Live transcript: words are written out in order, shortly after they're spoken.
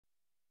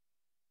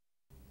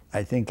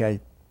I think I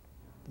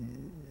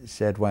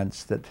said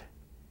once that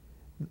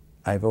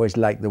I've always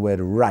liked the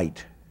word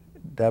write,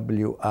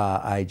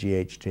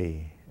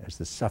 W-r-i-g-h-t, as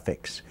the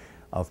suffix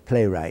of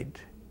playwright.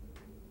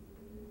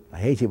 I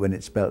hate it when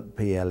it's spelled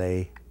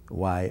P-L-A-Y-R-I-T-E,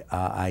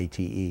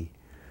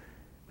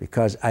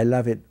 because I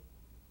love it,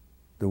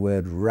 the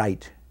word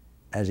write,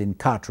 as in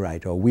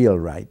cartwright or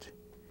wheelwright.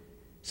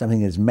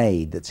 Something that's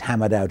made, that's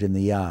hammered out in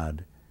the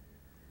yard,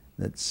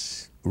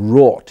 that's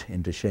wrought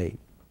into shape.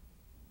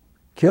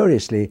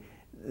 Curiously,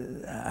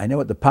 I know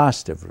what the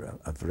past of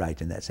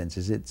write in that sense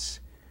is. It's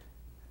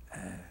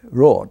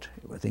wrought.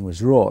 The thing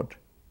was wrought.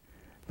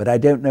 But I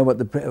don't know what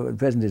the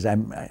present is.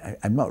 I'm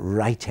not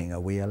writing a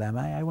wheel, am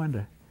I? I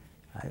wonder.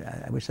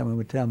 I wish someone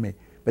would tell me.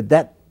 But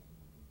that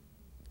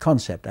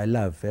concept I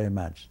love very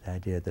much, the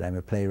idea that I'm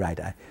a playwright,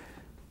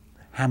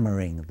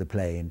 hammering the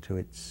play into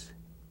its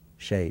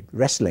shape,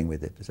 wrestling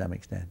with it to some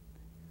extent.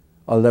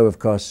 Although, of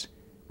course,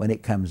 when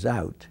it comes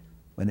out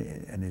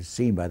and is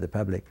seen by the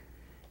public,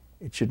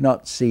 it should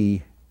not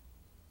see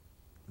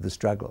the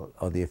struggle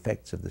or the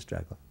effects of the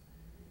struggle.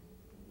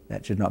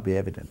 That should not be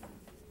evident.